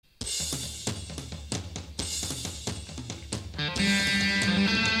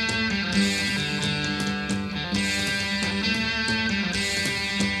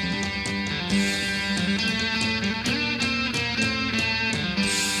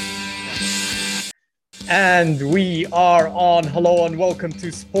And we are on. Hello and welcome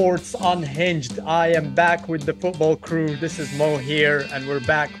to Sports Unhinged. I am back with the football crew. This is Mo here, and we're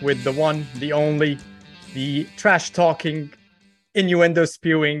back with the one, the only, the trash-talking,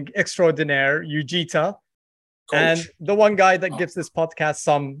 innuendo-spewing extraordinaire, Ujita. Coach. And the one guy that gives this podcast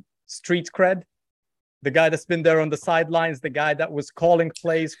some street cred, the guy that's been there on the sidelines, the guy that was calling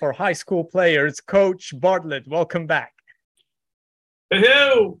plays for high school players, Coach Bartlett. Welcome back.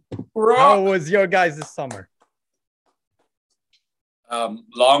 Hello. How was your guys this summer?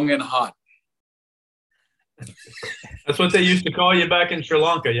 Long and hot. That's what they used to call you back in Sri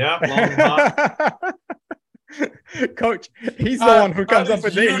Lanka, yeah? Long and hot. Coach, he's the one who comes up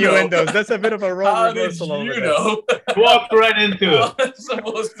with the innuendos. That's a bit of a role reversal over there. Walked right into it. It's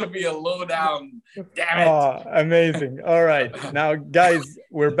supposed to be a lowdown. Damn it. Oh, amazing. All right. Now, guys,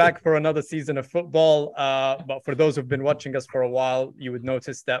 we're back for another season of football. But for those who've been watching us for a while, you would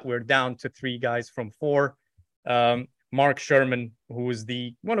notice that we're down to 3 guys from 4. Mark Sherman, who was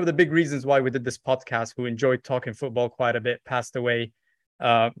one of the big reasons why we did this podcast, who enjoyed talking football quite a bit, passed away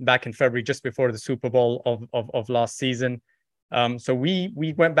back in February, just before the Super Bowl of last season. So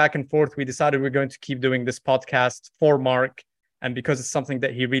we went back and forth. We decided we're going to keep doing this podcast for Mark, and because it's something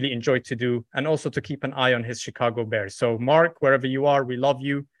that he really enjoyed to do, and also to keep an eye on his Chicago Bears. So Mark, wherever you are, we love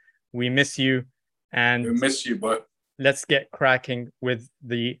you. We miss you. And we miss you, but let's get cracking with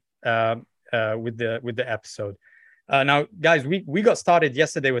the episode. Now, guys, we got started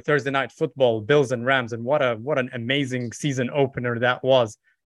yesterday with Thursday Night Football, Bills and Rams, and what an amazing season opener that was.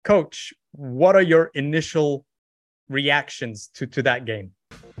 Coach, what are your initial reactions to that game?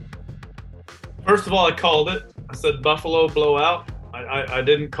 First of all, I called it. I said Buffalo blowout. I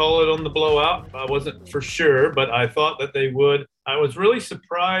didn't call it on the blowout. I wasn't for sure, but I thought that they would. I was really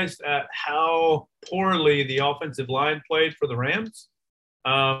surprised at how poorly the offensive line played for the Rams.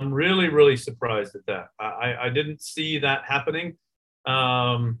 Really, really surprised at that. I didn't see that happening.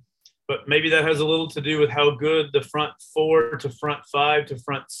 But maybe that has a little to do with how good the front 4 to front 5 to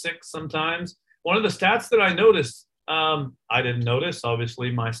front 6 sometimes. One of the stats that I noticed, I didn't notice,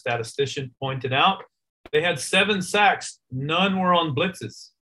 obviously my statistician pointed out, they had 7 sacks. None were on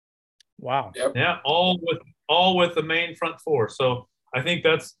blitzes. Wow. Yep. Yeah, all with the main front 4. So I think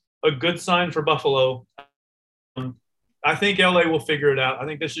that's a good sign for Buffalo. I think LA will figure it out. I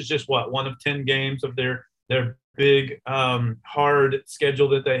think this is just one of 10 games of their big, hard schedule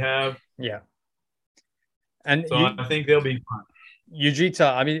that they have. Yeah. And so I think they'll be fine.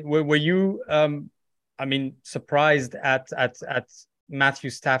 Ujita, I mean, were you, surprised at Matthew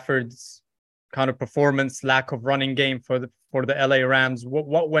Stafford's kind of performance, lack of running game for the LA Rams?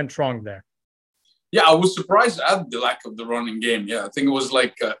 What went wrong there? Yeah, I was surprised at the lack of the running game. Yeah, I think it was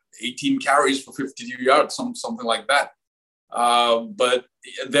like 18 carries for 52 yards, something like that. But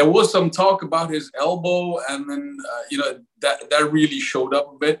there was some talk about his elbow, and then that really showed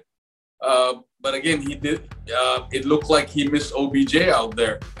up a bit. But again, he did. It looked like he missed OBJ out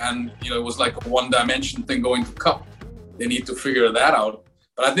there, and it was like a one-dimension thing going to Cup. They need to figure that out.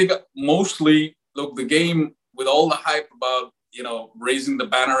 But I think mostly, look, the game with all the hype about raising the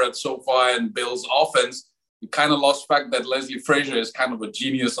banner at SoFi and Bills' offense, you kind of lost fact that Leslie Frazier is kind of a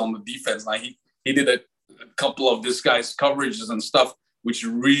genius on the defense. Now he did a couple of this guy's coverages and stuff, which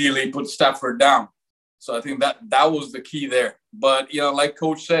really put Stafford down. So I think that was the key there. But, like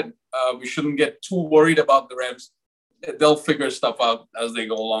Coach said, we shouldn't get too worried about the Rams. They'll figure stuff out as they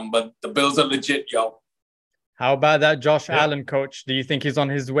go along. But the Bills are legit, yo. How about that Josh Allen, Coach? Do you think he's on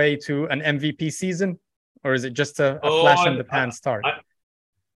his way to an MVP season? Or is it just a flash-in-the-pan start?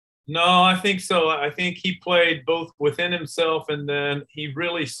 No, I think so. I think he played both within himself, and then he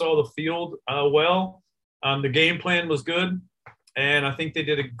really saw the field well. The game plan was good, and I think they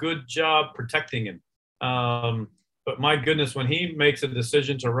did a good job protecting him. But my goodness, when he makes a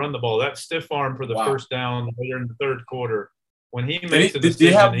decision to run the ball, that stiff arm for the first down later in the third quarter, when he makes a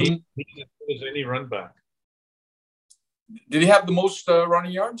decision, he doesn't any run back. Did he have the most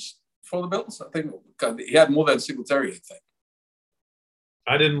running yards for the Bills? I think he had more than Singletary, I think.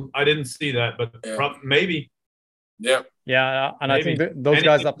 I didn't see that, but maybe. Yeah. Yeah, and maybe. I think those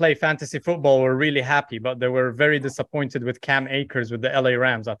guys that play fantasy football were really happy, but they were very disappointed with Cam Akers with the LA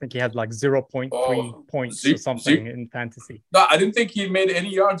Rams. I think he had like 0.3 points or something in fantasy. No, I didn't think he made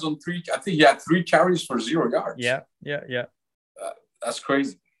any yards on 3. I think he had 3 carries for 0 yards. Yeah. That's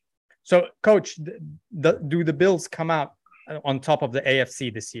crazy. So, Coach, do the Bills come out on top of the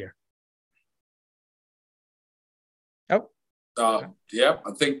AFC this year? Oh, Yeah,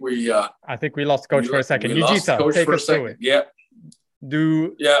 I think we. I think we lost coach for a second. We lost Ujita, coach take for a us through second. it. Yeah.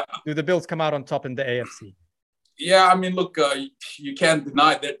 Do the Bills come out on top in the AFC? Yeah, I mean, look, you can't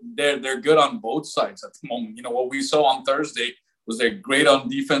deny that they're good on both sides at the moment. You know, what we saw on Thursday was they're great on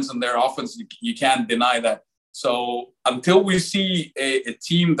defense and their offense. You can't deny that. So until we see a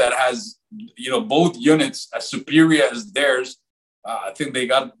team that has, you know, both units as superior as theirs, I think they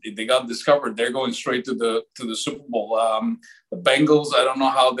got discovered. They're going straight to the Super Bowl. The Bengals, I don't know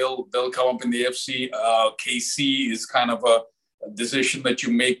how they'll come up in the AFC. KC is kind of a decision that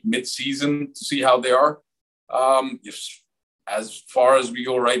you make mid-season to see how they are. As far as we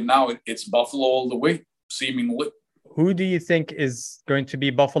go right now, it's Buffalo all the way, seemingly. Who do you think is going to be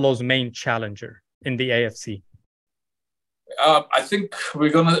Buffalo's main challenger in the AFC? I think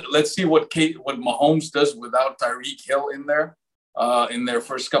let's see what Mahomes does without Tyreek Hill in there. In their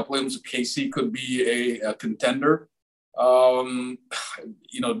first couple of games, KC could be a contender. You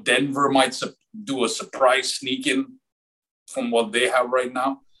know, Denver might do a surprise sneak in from what they have right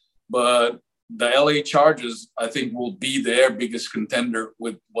now, but the LA Chargers, I think, will be their biggest contender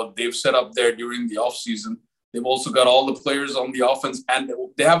with what they've set up there during the offseason. They've also got all the players on the offense, and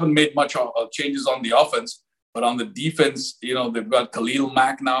they haven't made much changes on the offense, but on the defense, you know, they've got Khalil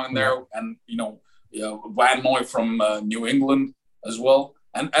Mack now in there, and Van Noy from New England as well.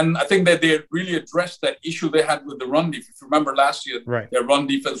 And I think that they really addressed that issue they had with the run defense. If you remember last year, their run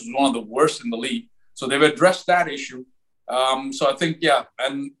defense was one of the worst in the league. So they've addressed that issue. So I think,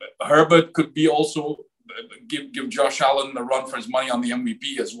 and Herbert could be also give Josh Allen a run for his money on the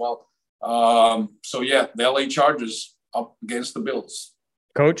MVP as well. So the LA Chargers up against the Bills.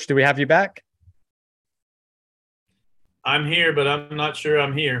 Coach, do we have you back? I'm here, but I'm not sure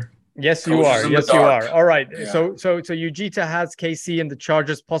I'm here. Yes, you are. Yes, you are. All right. Yeah. So Ujita has KC and the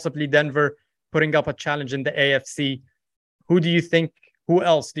Chargers, possibly Denver, putting up a challenge in the AFC. Who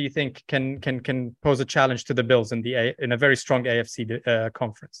else do you think can pose a challenge to the Bills in a very strong AFC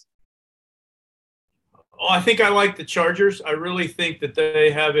conference? Oh, I think I like the Chargers. I really think that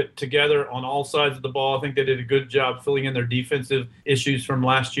they have it together on all sides of the ball. I think they did a good job filling in their defensive issues from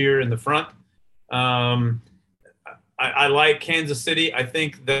last year in the front. I like Kansas City. I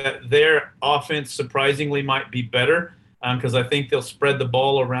think that their offense surprisingly might be better because I think they'll spread the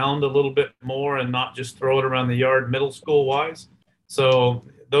ball around a little bit more and not just throw it around the yard middle school wise. So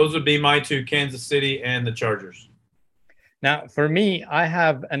those would be my two, Kansas City and the Chargers. Now, for me, I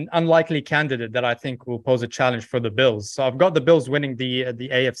have an unlikely candidate that I think will pose a challenge for the Bills. So I've got the Bills winning the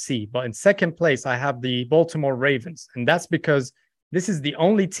AFC, but in second place, I have the Baltimore Ravens. And that's because this is the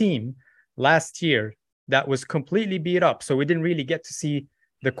only team last year that was completely beat up. So we didn't really get to see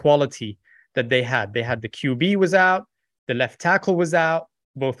the quality that they had. They had the QB was out, the left tackle was out,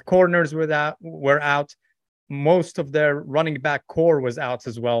 both corners were out. Most of their running back core was out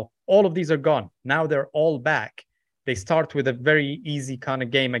as well. All of these are gone. Now they're all back. They start with a very easy kind of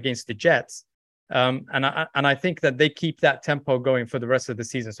game against the Jets. And I think that they keep that tempo going for the rest of the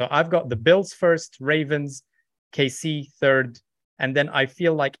season. So I've got the Bills first, Ravens, KC third, and then I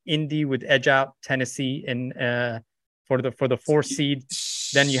feel like Indy would edge out Tennessee for the 4th seed.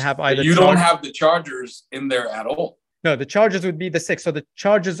 Then you have either don't have the Chargers in there at all. No, the Chargers would be the 6th. So the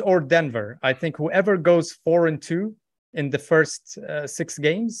Chargers or Denver. I think whoever goes 4-2 in the first 6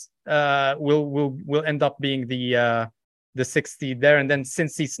 games will end up being the 6th seed there, and then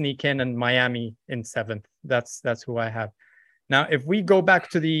Cincy sneak in and Miami in 7th. That's who I have. Now, if we go back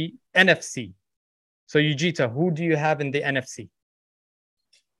to the NFC, so Ujita, who do you have in the NFC?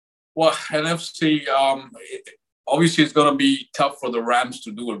 Well, NFC, obviously it's going to be tough for the Rams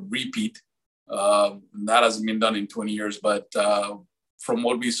to do a repeat. That hasn't been done in 20 years, but from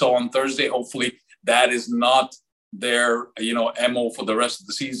what we saw on Thursday, hopefully that is not their MO for the rest of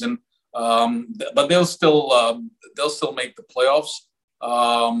the season. But they'll still make the playoffs.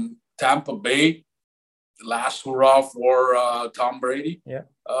 Tampa Bay, last hurrah for Tom Brady. Yeah.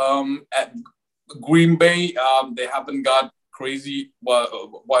 At Green Bay, they haven't got crazy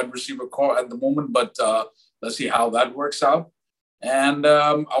wide receiver core at the moment, but let's see how that works out. And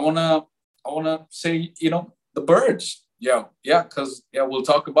I wanna say the Birds. Because we'll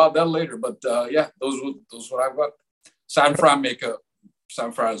talk about that later. But those what I've got. San Fran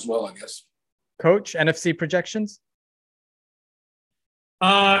as well, I guess. Coach, NFC projections?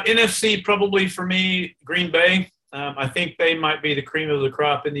 NFC probably for me, Green Bay. I think they might be the cream of the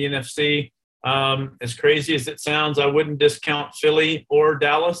crop in the NFC. As crazy as it sounds, I wouldn't discount Philly or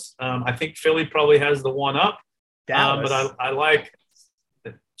Dallas. I think Philly probably has the one up. Dallas. But I like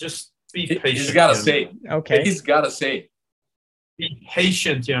just be patient. He's got to say. Okay. He's got to say. Be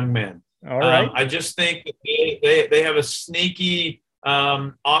patient, young man. All right. I just think that they have a sneaky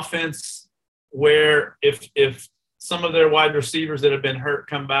offense where if some of their wide receivers that have been hurt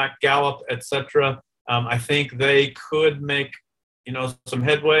come back, Gallup, etc., I think they could make some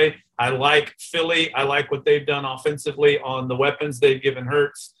headway. I like Philly. I like what they've done offensively on the weapons they've given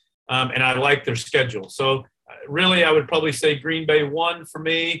Hurts, and I like their schedule. So really, I would probably say Green Bay 1 for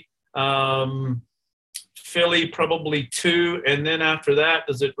me. Philly probably 2, and then after that,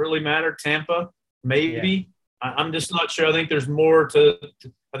 does it really matter? Tampa, maybe. Yeah. I'm just not sure. I think there's more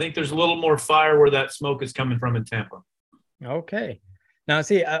I think there's a little more fire where that smoke is coming from in Tampa. Okay. Now,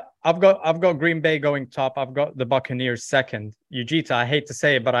 see, I've got Green Bay going top. I've got the Buccaneers second. Ujita, I hate to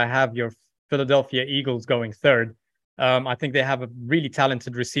say it, but I have your Philadelphia Eagles going third. I think they have a really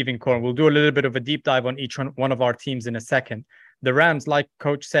talented receiving core. We'll do a little bit of a deep dive on each one of our teams in a second. The Rams, like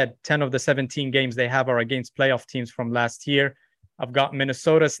Coach said, 10 of the 17 games they have are against playoff teams from last year. I've got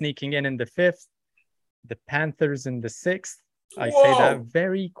Minnesota sneaking in the 5th, the Panthers in the 6th. I say that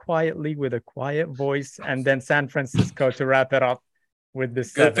very quietly with a quiet voice, and then San Francisco to wrap it up with the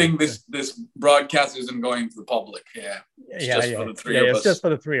 7th. Good thing this broadcast isn't going to the public. Yeah. It's just for the three of us. It's just for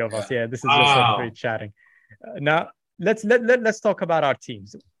the three of us. Yeah, this is just us three chatting. Now, let's talk about our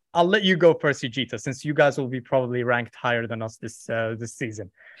teams. I'll let you go first, Ujita, since you guys will be probably ranked higher than us this season.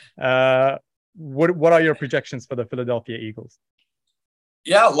 What are your projections for the Philadelphia Eagles?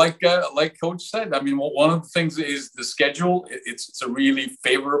 Yeah, like Coach said, I mean, one of the things is the schedule. It's a really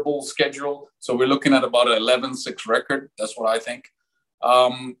favorable schedule. So we're looking at about an 11-6 record. That's what I think.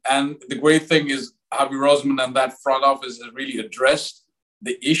 And the great thing is Javi Roseman and that front office has really addressed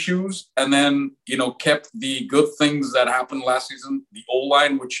the issues and then, kept the good things that happened last season. The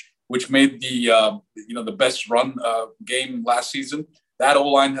O-line, which made the best run game last season. That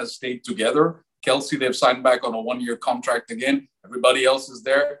O-line has stayed together. Kelsey, they've signed back on a 1-year contract again. Everybody else is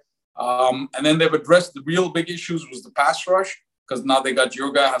there. And then they've addressed the real big issues was the pass rush, because now they got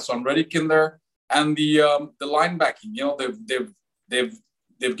your guy Hassan Reddick in there. And the linebacking,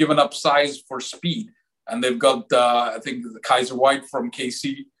 they've given up size for speed. And they've got, I think, the Kaiser White from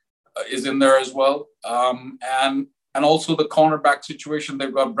KC is in there as well. And also the cornerback situation,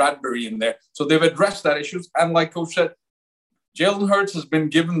 they've got Bradbury in there. So they've addressed that issues. And like Coach said, Jalen Hurts has been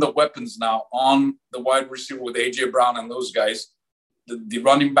given the weapons now on the wide receiver with A.J. Brown and those guys. The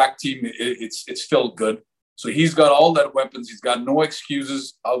running back team, it's still good. So he's got all that weapons. He's got no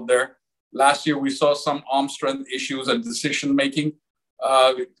excuses out there. Last year, we saw some arm strength issues and decision-making.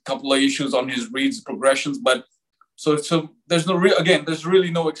 A couple of issues on his reads, progressions, but so there's there's really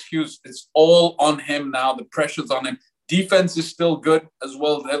no excuse. It's all on him now. The pressure's on him. Defense is still good as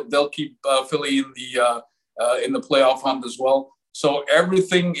well. They'll keep Philly in the playoff hunt as well. So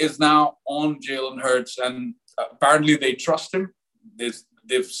everything is now on Jalen Hurts, and apparently they trust him.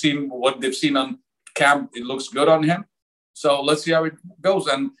 They've seen what they've seen on camp. It looks good on him. So let's see how it goes.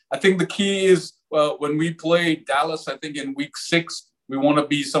 And I think the key is when we play Dallas, I think in week 6. We want to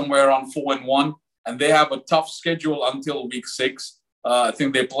be somewhere on 4-1, and they have a tough schedule until week 6. I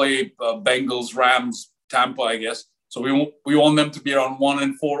think they play Bengals, Rams, Tampa, I guess. So we want them to be around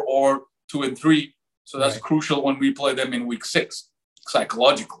 1-4 or 2-3. So that's crucial when we play them in week 6,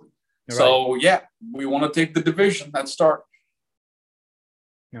 psychologically. Right. So we want to take the division at start.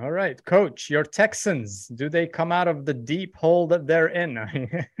 All right, Coach, your Texans, do they come out of the deep hole that they're in?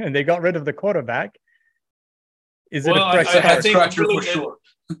 And they got rid of the quarterback. Is it a fresh scratcher for sure?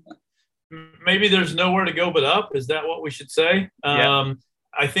 Maybe there's nowhere to go but up. Is that what we should say?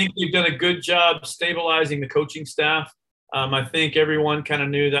 I think we've done a good job stabilizing the coaching staff. I think everyone kind of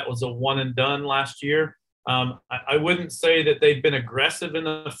knew that was a one and done last year. I wouldn't say that they've been aggressive in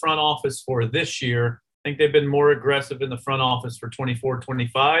the front office for this year. I think they've been more aggressive in the front office for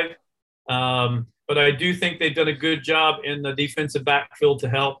 24-25. But I do think they've done a good job in the defensive backfield to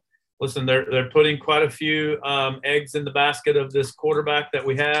help. Listen, they're putting quite a few eggs in the basket of this quarterback that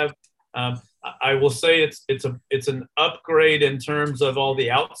we have. I will say it's an upgrade in terms of all the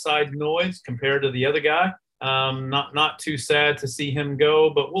outside noise compared to the other guy. Not too sad to see him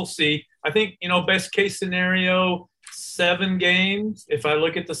go, but we'll see. I think, best case scenario, 7 games. If I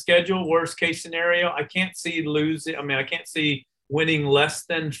look at the schedule, worst case scenario, I can't see losing. I mean, I can't see winning less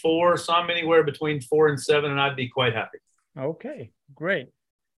than 4. So I'm anywhere between 4 and 7, and I'd be quite happy. Okay, great.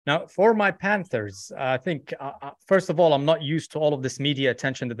 Now, for my Panthers, I think, first of all, I'm not used to all of this media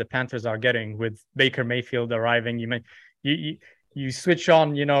attention that the Panthers are getting with Baker Mayfield arriving. You switch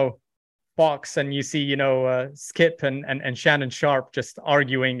on, Fox, and you see, Skip and Shannon Sharp just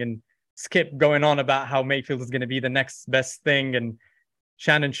arguing, and Skip going on about how Mayfield is going to be the next best thing, and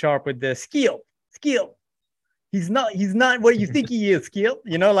Shannon Sharp with the skill. He's not what you think he is, Keel.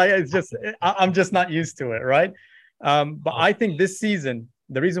 You know, like it's just I'm just not used to it, right? But I think this season,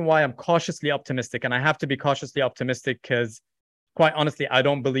 the reason why I'm cautiously optimistic, and I have to be cautiously optimistic because quite honestly, I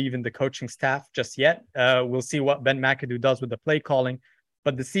don't believe in the coaching staff just yet. We'll see what Ben McAdoo does with the play calling,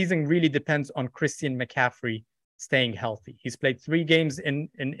 but the season really depends on Christian McCaffrey staying healthy. He's played 3 games in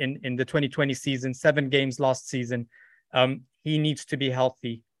the 2020 season, 7 games last season. He needs to be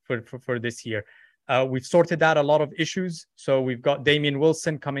healthy for this year. We've sorted out a lot of issues. So we've got Damian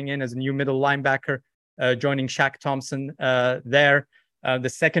Wilson coming in as a new middle linebacker, joining Shaq Thompson there. The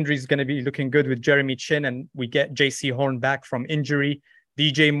secondary is going to be looking good with Jeremy Chin, and we get JC Horn back from injury.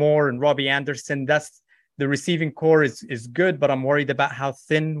 DJ Moore and Robbie Anderson. That's the receiving core is good, but I'm worried about how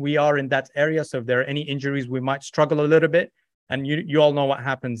thin we are in that area. So if there are any injuries, we might struggle a little bit. And you all know what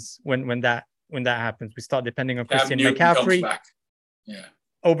happens when that happens. We start depending on Christian McCaffrey. Yeah.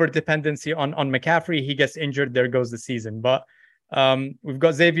 Over dependency on McCaffrey, he gets injured, there goes the season. But we've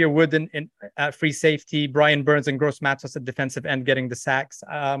got Xavier Wood at free safety, Brian Burns and Gross Matos at defensive end getting the sacks.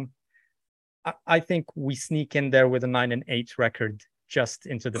 I think we sneak in there with a 9-8 record just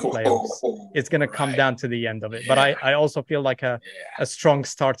into the playoffs. It's going to come down to the end of it. Yeah. But I also feel like a strong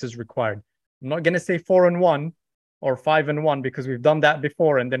start is required. I'm not going to say 4-1 or 5-1 because we've done that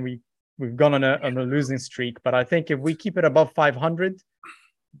before and then we've gone on a losing streak. But I think if we keep it above 500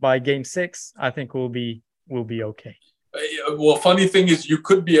 by game 6, I think we'll be okay. Well, funny thing is you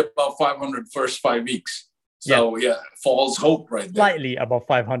could be above 500 first 5 weeks. So false hope right there. Slightly above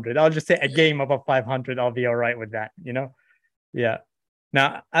 500. I'll just say a game above 500. I'll be all right with that, you know? Yeah.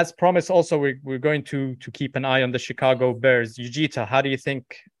 Now, as promised, also, we're going to keep an eye on the Chicago Bears. Yujita, how do you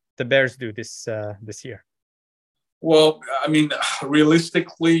think the Bears do this year? Well, I mean,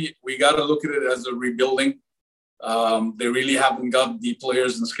 realistically, we got to look at it as a rebuilding. They really haven't got the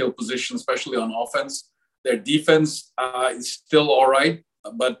players in skill position, especially on offense. Their defense is still all right,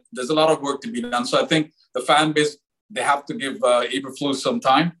 but there's a lot of work to be done. So I think the fan base, they have to give Eberflus some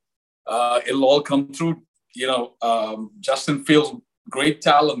time. It'll all come through. You know, Justin Fields, great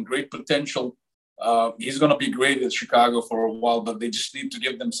talent, great potential. He's going to be great at Chicago for a while, but they just need to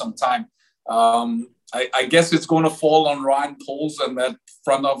give them some time. I guess it's going to fall on Ryan Poles and that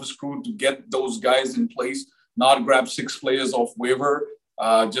front office crew to get those guys in place, not grab 6 players off waiver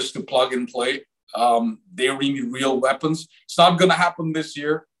just to plug and play. They really need real weapons. It's not going to happen this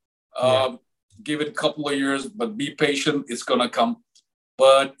year. Give it a couple of years, but be patient. It's going to come.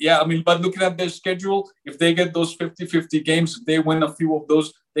 But but looking at their schedule, if they get those 50-50 games, if they win a few of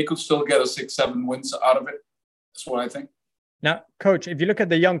those, they could still get a 6-7 wins out of it. That's what I think. Now, Coach, if you look at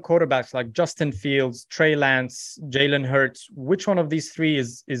the young quarterbacks like Justin Fields, Trey Lance, Jalen Hurts, which one of these 3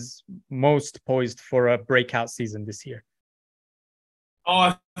 is most poised for a breakout season this year? Oh,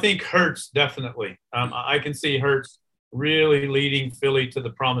 I think Hurts, definitely. I can see Hurts really leading Philly to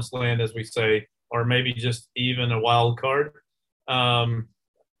the promised land, as we say, or maybe just even a wild card.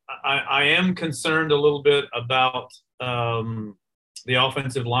 I am concerned a little bit about the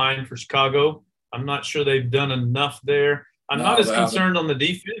offensive line for Chicago. I'm not sure they've done enough there. I'm not as concerned on the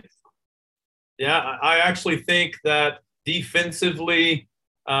defense. Yeah, I actually think that defensively,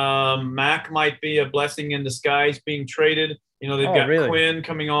 Mac might be a blessing in disguise being traded. You know, they've got really? Quinn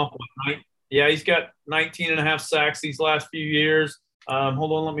coming off. He's got 19 and a half sacks these last few years.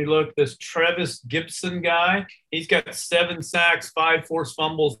 Hold on, let me look. This Travis Gibson guy, he's got 7 sacks, 5 forced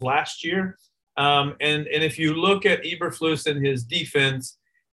fumbles last year. And if you look at Eberflus and his defense,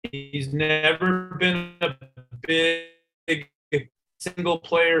 he's never been a big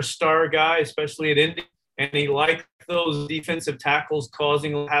single-player star guy, especially at Indy. And he liked those defensive tackles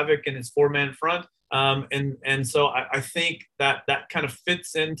causing havoc in his 4-man front. And so I think that kind of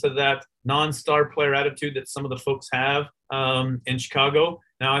fits into that non-star player attitude that some of the folks have in Chicago.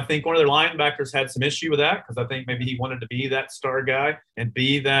 Now, I think one of their linebackers had some issue with that because I think maybe he wanted to be that star guy and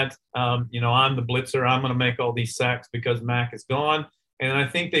be that, I'm the blitzer. I'm going to make all these sacks because Mac is gone. And I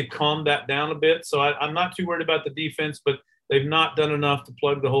think they've calmed that down a bit. So I'm not too worried about the defense, but they've not done enough to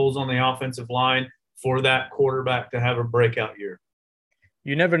plug the holes on the offensive line for that quarterback to have a breakout year.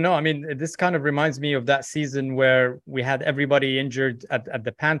 You never know. I mean, this kind of reminds me of that season where we had everybody injured at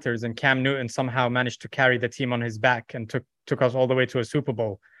the Panthers and Cam Newton somehow managed to carry the team on his back and took us all the way to a Super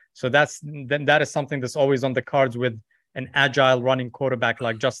Bowl. So that is something that's always on the cards with an agile running quarterback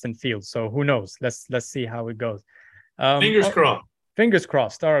like Justin Fields. So who knows? Let's see how it goes. Fingers crossed. Fingers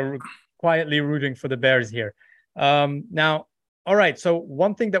crossed. Are quietly rooting for the Bears here. Now, all right. So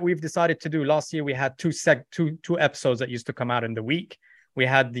one thing that we've decided to do last year, we had two episodes that used to come out in the week. We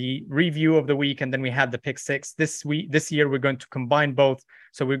had the review of the week, and then we had the pick 6. This year, we're going to combine both.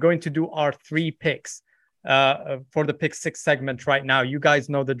 So we're going to do our 3 picks for the pick six segment right now. You guys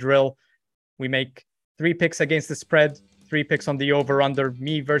know the drill. We make 3 picks against the spread, 3 picks on the over-under,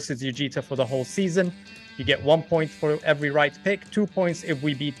 me versus Yujita for the whole season. You get 1 point for every right pick, 2 points if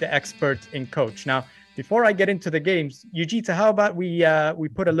we beat the expert in coach. Now, before I get into the games, Yujita, how about we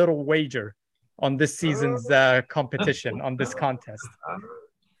put a little wager on this season's competition, on this contest?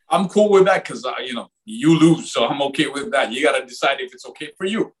 I'm cool with that because, you lose, so I'm okay with that. You got to decide if it's okay for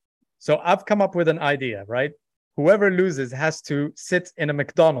you. So I've come up with an idea, right? Whoever loses has to sit in a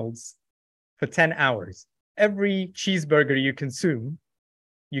McDonald's for 10 hours. Every cheeseburger you consume,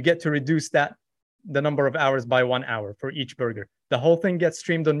 you get to reduce the number of hours by 1 hour for each burger. The whole thing gets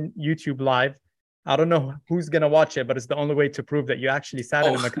streamed on YouTube Live. I don't know who's going to watch it, but it's the only way to prove that you actually sat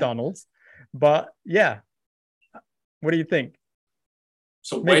in a McDonald's. But yeah, what do you think?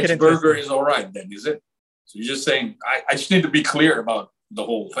 So which burger is all right then, is it? So you're just saying, I just need to be clear about the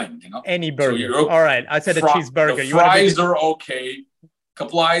whole thing, Any burger. So all right. I said a cheeseburger. The fries are okay. A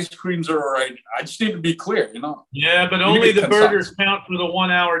couple of ice creams are all right. I just need to be clear, Yeah, but only the burgers count for the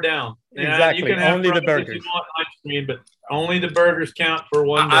 1 hour down. Exactly. You can have only the burgers. If you want ice cream, but only the burgers count for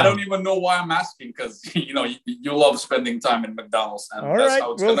 1 down. I don't even know why I'm asking because, you love spending time in McDonald's. And all that's right,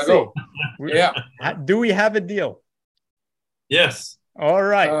 how it's going to go. Yeah. Do we have a deal? Yes. All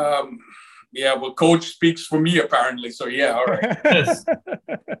right. Yeah, well, coach speaks for me, apparently. So, yeah, all right. Yes.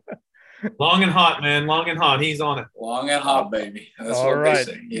 Long and hot, man. Long and hot. He's on it. Long and hot, baby. That's all what right.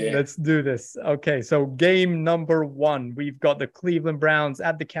 they say. Yeah. Let's do this. Okay, so game number 1. We've got the Cleveland Browns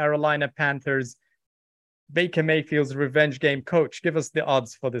at the Carolina Panthers. Baker Mayfield's revenge game. Coach, give us the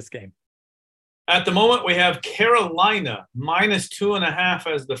odds for this game. At the moment, we have Carolina minus 2.5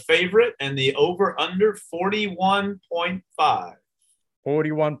 as the favorite and the over-under 41.5.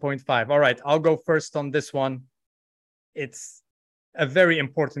 41.5. All right, I'll go first on this one. It's a very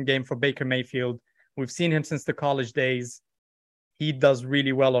important game for Baker Mayfield. We've seen him since the college days. He does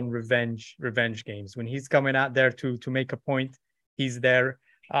really well on revenge games. When he's coming out there to make a point, he's there.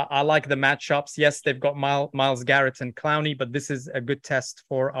 I like the matchups. Yes, they've got Myles Garrett and Clowney, but this is a good test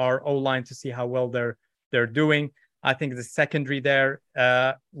for our O-line to see how well they're doing. I think the secondary there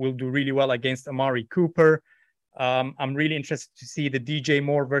will do really well against Amari Cooper. I'm really interested to see the DJ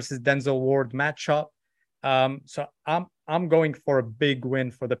Moore versus Denzel Ward matchup. So I'm going for a big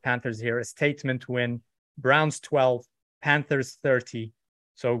win for the Panthers here, a statement win. Browns 12, Panthers 30.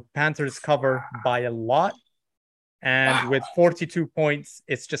 So Panthers cover by a lot. And with 42 points,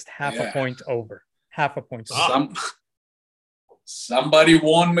 it's just half a point over. Half a point over. Somebody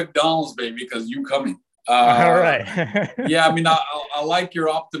won McDonald's, baby, because you coming. All right. Yeah, I mean, I like your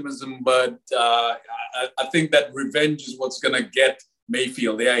optimism, but I think that revenge is what's going to get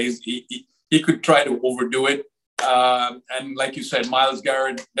Mayfield. Yeah, he could try to overdo it. And like you said, Myles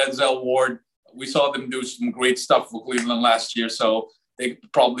Garrett, Denzel Ward, we saw them do some great stuff for Cleveland last year, so they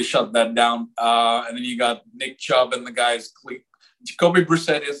probably shut that down. And then you got Nick Chubb and the guys. Jacoby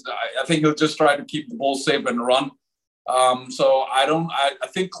Brissett I think he'll just try to keep the ball safe and run. So I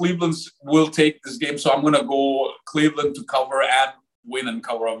think Cleveland will take this game. So I'm going to go Cleveland to cover and win and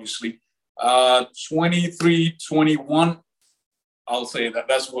cover, obviously. 23-21. I'll say that.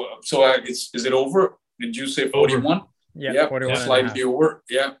 That's what. So is it over? Did you say 41? Yeah, 41 slightly over.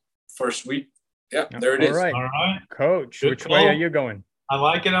 Yeah, first week. Yeah, there it is. All right. Coach, good which call. way are you going? I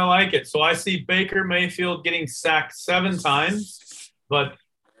like it. So I see Baker Mayfield getting sacked 7 times, but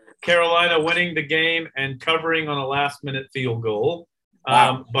Carolina winning the game and covering on a last-minute field goal.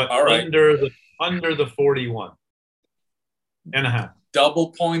 Wow. But right. under the 41 and a half.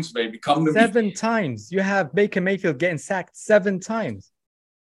 Double points, baby. Come to 7 times. You have Baker Mayfield getting sacked 7 times.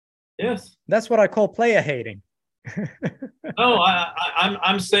 Yes. That's what I call player hating. No,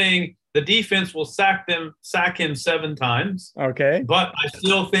 I'm saying the defense will sack him 7 times. Okay. But I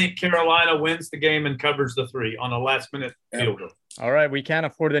still think Carolina wins the game and covers the 3 on a last-minute field goal. All right, we can't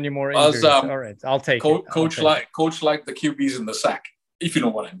afford any more injuries. All right, I'll take it. Coach like the QBs in the sack, if you know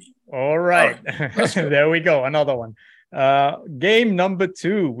what I mean. All right. There we go. Another one. Game number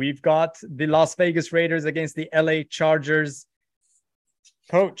 2. We've got the Las Vegas Raiders against the LA Chargers.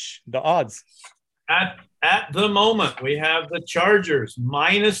 Coach, the odds. At the moment, we have the Chargers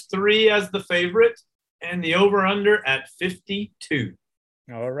 -3 as the favorite and the over-under at 52.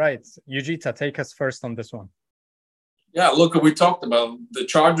 All right. Yujita, take us first on this one. Yeah, look, we talked about the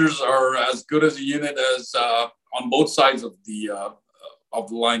Chargers are as good as a unit as on both sides of the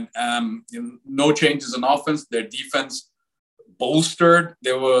line. No changes in offense. Their defense bolstered.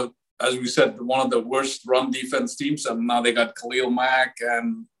 They were, as we said, one of the worst run defense teams, and now they got Khalil Mack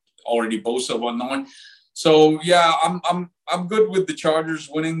and already Bosa one. So yeah, I'm good with the Chargers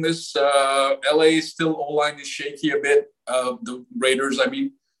winning this. LA still O-line is shaky a bit. The Raiders, I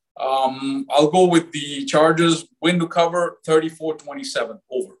mean. I'll go with the Chargers win to cover 34-27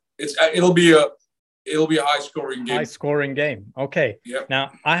 over. It'll be a high scoring game. High scoring game. Okay. Yep.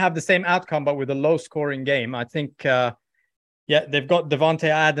 Now I have the same outcome, but with a low scoring game. I think they've got Devontae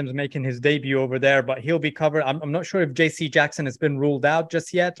Adams making his debut over there, but he'll be covered. I'm not sure if JC Jackson has been ruled out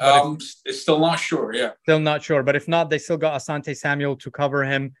just yet. But it's still not sure. Yeah. Still not sure. But if not, they still got Asante Samuel to cover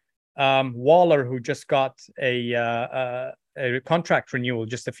him. Waller, who just got a contract renewal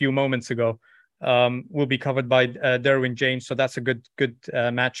just a few moments ago, will be covered by Derwin James. So that's a good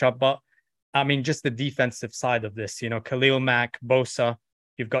matchup. But I mean, just the defensive side of this, Khalil Mack, Bosa,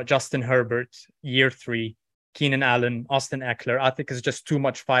 you've got Justin Herbert, year 3, Keenan Allen, Austin Eckler. I think it's just too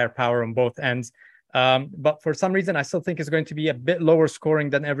much firepower on both ends. But for some reason, I still think it's going to be a bit lower scoring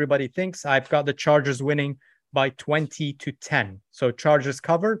than everybody thinks. I've got the Chargers winning by 20-10. So Chargers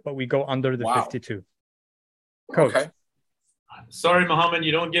cover, but we go under the 52. Coach. Okay. Sorry, Mohammed,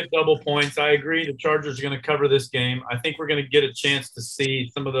 you don't get double points. I agree. The Chargers are going to cover this game. I think we're going to get a chance to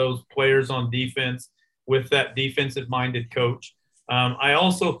see some of those players on defense with that defensive-minded coach. I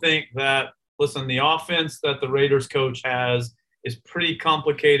also think that, listen, the offense that the Raiders coach has is pretty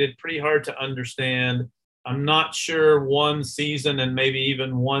complicated, pretty hard to understand. I'm not sure one season and maybe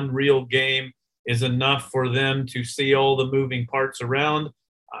even one real game is enough for them to see all the moving parts around.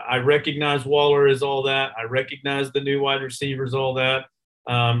 I recognize Waller is all that. I recognize the new wide receivers, all that.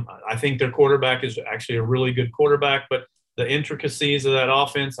 I think their quarterback is actually a really good quarterback, but the intricacies of that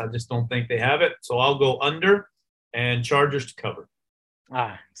offense, I just don't think they have it. So I'll go under and Chargers to cover.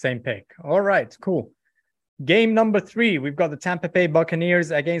 Same pick. All right, cool. Game number 3, we've got the Tampa Bay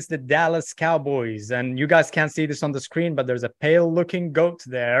Buccaneers against the Dallas Cowboys. And you guys can't see this on the screen, but there's a pale-looking goat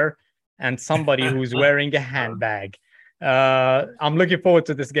there and somebody who's wearing a handbag. I'm looking forward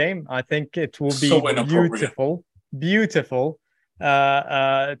to this game. I think it will be beautiful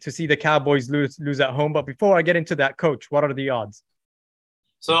to see the Cowboys lose at home. But before I get into that, Coach, what are the odds?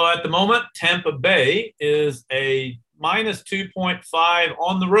 So at the moment, Tampa Bay is a minus 2.5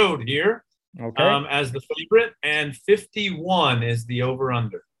 on the road here as the favorite, and 51 is the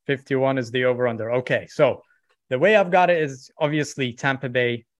over-under. 51 is the over-under. Okay, so the way I've got it is obviously Tampa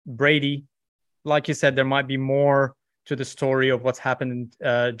Bay, Brady. Like you said, there might be more to the story of what's happened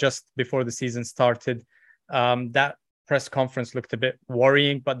just before the season started. That press conference looked a bit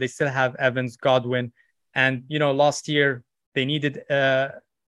worrying, but they still have Evans, Godwin. And, last year they needed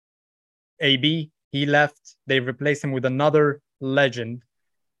AB. He left. They replaced him with another legend,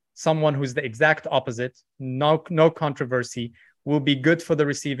 someone who's the exact opposite. No controversy. Will be good for the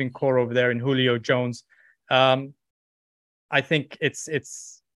receiving core over there in Julio Jones. I think it's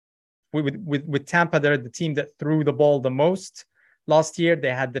with Tampa, they're the team that threw the ball the most last year.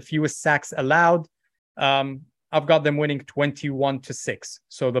 They had the fewest sacks allowed. I've got them winning 21-6.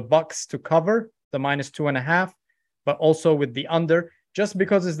 So the Bucs to cover the minus 2.5, but also with the under, just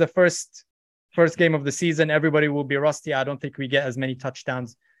because it's the first game of the season, everybody will be rusty. I don't think we get as many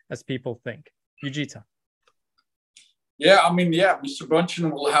touchdowns as people think. Yujita. Yeah, Mr. Bunchen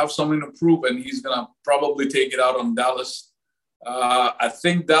will have something to prove, and he's going to probably take it out on Dallas. I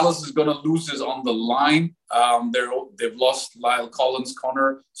think Dallas is going to lose this on the line. They've lost Lyle Collins,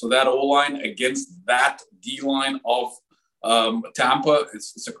 Connor, so that O-line against that D-line of Tampa,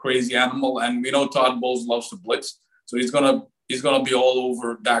 it's a crazy animal, and we know Todd Bowles loves to blitz, so he's gonna be all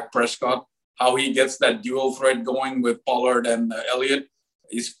over Dak Prescott. How he gets that dual threat going with Pollard and Elliott,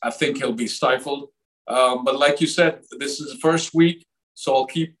 I think he'll be stifled. But like you said, this is the first week, so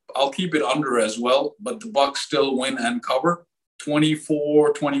I'll keep it under as well. But the Bucs still win and cover.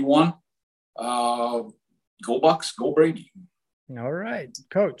 24-21. Go Bucs, go Brady. All right,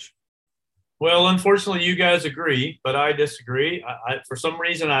 Coach. Well, unfortunately, you guys agree, but I disagree. For some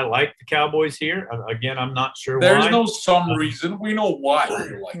reason, I like the Cowboys here. Again, I'm not sure why. There's no some reason. We know why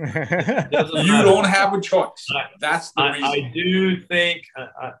you like it. You don't have a choice. That's the reason. I do think,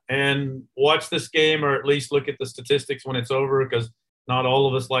 and watch this game, or at least look at the statistics when it's over, because not all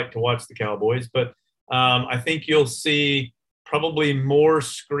of us like to watch the Cowboys. But I think you'll see probably more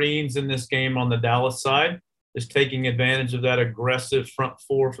screens in this game on the Dallas side, just taking advantage of that aggressive front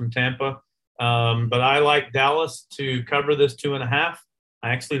four from Tampa. But I like Dallas to cover this 2.5. I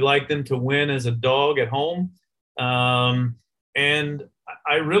actually like them to win as a dog at home. And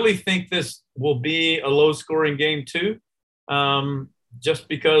I really think this will be a low-scoring game too, just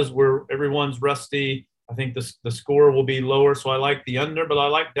because everyone's rusty. I think the score will be lower, so I like the under, but I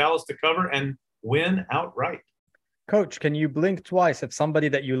like Dallas to cover and win outright. Coach, can you blink twice if somebody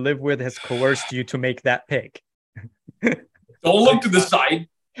that you live with has coerced you to make that pick? Don't look to the side.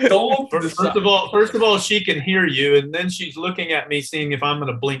 Don't look to the side. First of all, she can hear you, and then she's looking at me, seeing if I'm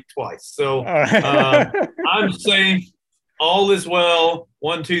going to blink twice. So right. I'm saying all is well.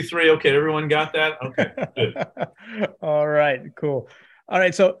 1, 2, 3. Okay, everyone got that? Okay, good. All right, cool. All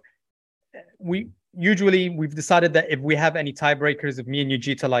right, so we've decided that if we have any tiebreakers, if me and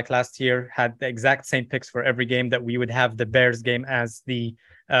Yujita, like last year, had the exact same picks for every game, that we would have the Bears game as the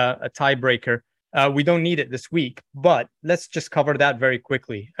a tiebreaker. We don't need it this week, but let's just cover that very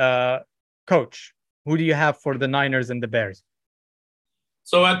quickly. Coach, who do you have for the Niners and the Bears?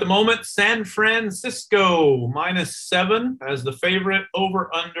 So at the moment, San Francisco -7 as the favorite,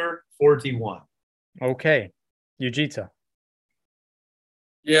 over under 41. Okay. Yujita.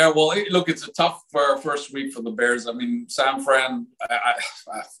 Yeah, well, look, it's a tough first week for the Bears. I mean, San Fran, I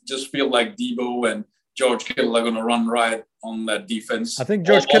just feel like Debo and George Kittle are going to run right on that defense. I think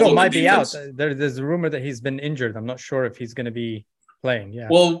George Kittle might be out. There's a rumor that he's been injured. I'm not sure if he's going to be playing. Yeah.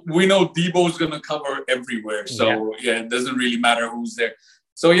 Well, we know Debo's going to cover everywhere. So, yeah, it doesn't really matter who's there.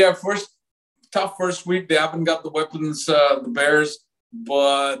 So, yeah, tough first week. They haven't got the weapons, the Bears.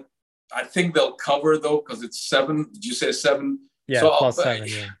 But I think they'll cover, though, because it's 7. Did you say 7? Yeah, so +7,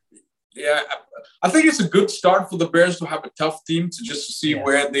 yeah. Yeah, I think it's a good start for the Bears to have a tough team to just see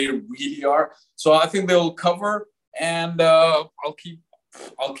where they really are. So I think they'll cover, and I'll keep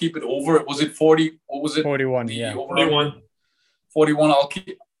it over. Was it 40? What was it? 41. Yeah, 41. 41. I'll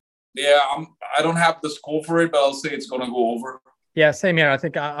keep. Yeah, I don't have the score for it, but I'll say it's going to go over. Yeah, same here. I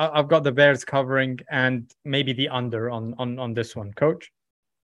think I've got the Bears covering and maybe the under on this one. Coach?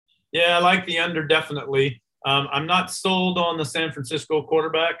 Yeah, I like the under definitely. I'm not sold on the San Francisco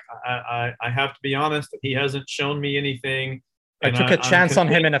quarterback. I have to be honest. He hasn't shown me anything. I took a chance on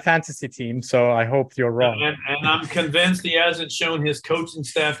him in a fantasy team, so I hope you're wrong. And I'm convinced he hasn't shown his coaching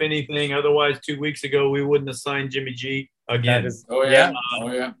staff anything. Otherwise, 2 weeks ago, we wouldn't have signed Jimmy G again. Oh, yeah.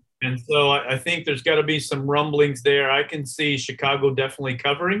 And so I think there's got to be some rumblings there. I can see Chicago definitely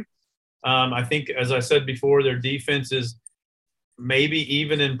covering. I think, as I said before, their defense is maybe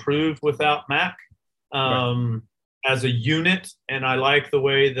even improved without Mac. As a unit, and I like the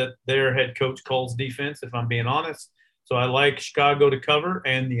way that their head coach calls defense, if I'm being honest. So I like Chicago to cover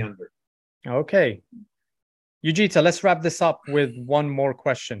and the under. Okay. Yujita, let's wrap this up with one more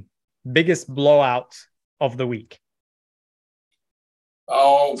question. Biggest blowout of the week?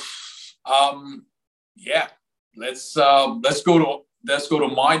 Yeah. Let's go to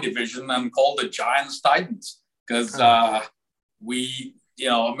my division and call the Giants Titans, because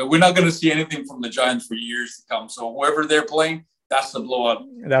we're not going to see anything from the Giants for years to come. So whoever they're playing, that's the blowout.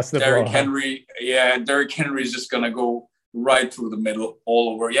 That's the Derrick blowout. Henry. Yeah, Derrick Henry is just going to go right through the middle, all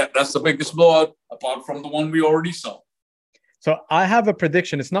over. Yeah, that's the biggest blowout, apart from the one we already saw. So I have a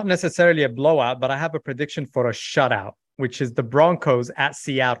prediction. It's not necessarily a blowout, but I have a prediction for a shutout, which is the Broncos at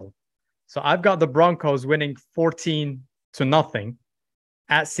Seattle. So I've got the Broncos winning 14-0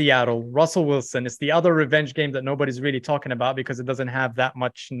 at Seattle. Russell Wilson. It's the other revenge game that nobody's really talking about because it doesn't have that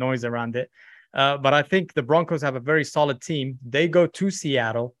much noise around it. But I think the Broncos have a very solid team. They go to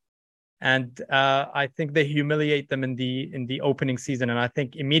Seattle, and I think they humiliate them in the opening season. And I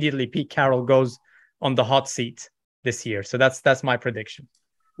think immediately Pete Carroll goes on the hot seat this year. So that's my prediction.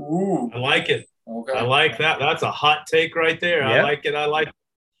 Ooh, I like it. Okay. I like that. That's a hot take right there. Yeah. I like it.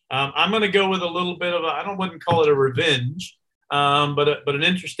 I'm going to go with a little bit of I wouldn't call it a revenge, but an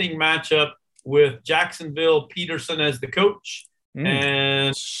interesting matchup with Jacksonville Peterson as the coach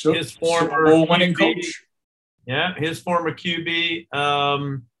and his former winning coach. Yeah, his former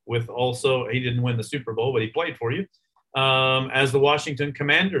QB. With also, he didn't win the Super Bowl, but he played for you as the Washington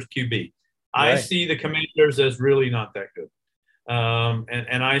Commanders QB. Right. I see the Commanders as really not that good.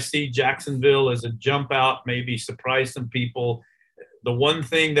 And I see Jacksonville as a jump out, maybe surprise some people. The one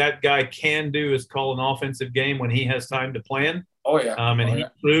thing that guy can do is call an offensive game when he has time to plan. Oh, yeah. He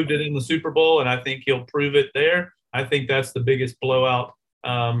proved it in the Super Bowl, and I think he'll prove it there. I think that's the biggest blowout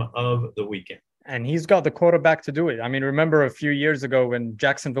of the weekend. And he's got the quarterback to do it. I mean, remember a few years ago when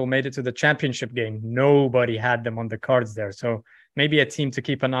Jacksonville made it to the championship game, nobody had them on the cards there. So maybe a team to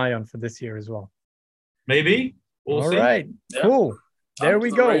keep an eye on for this year as well. Maybe. We'll see. All right. Yeah. Cool. There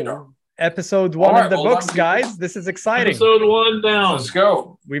we go. Radar. Episode 1 in the books, guys. This is exciting. Episode 1 down. Let's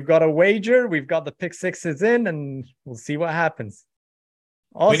go. We've got a wager. We've got the pick sixes in, and we'll see what happens.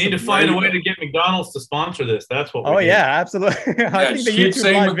 Awesome. We need to find a way to get McDonald's to sponsor this. That's what we need. Yeah, absolutely. I think the keep YouTube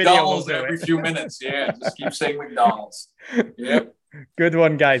saying live McDonald's video every few minutes. Yeah, just keep saying McDonald's. Yep. Good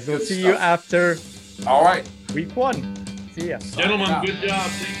one, guys. We'll see you after All right. week 1. See ya. Gentlemen, good job.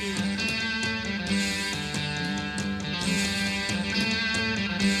 Thank you.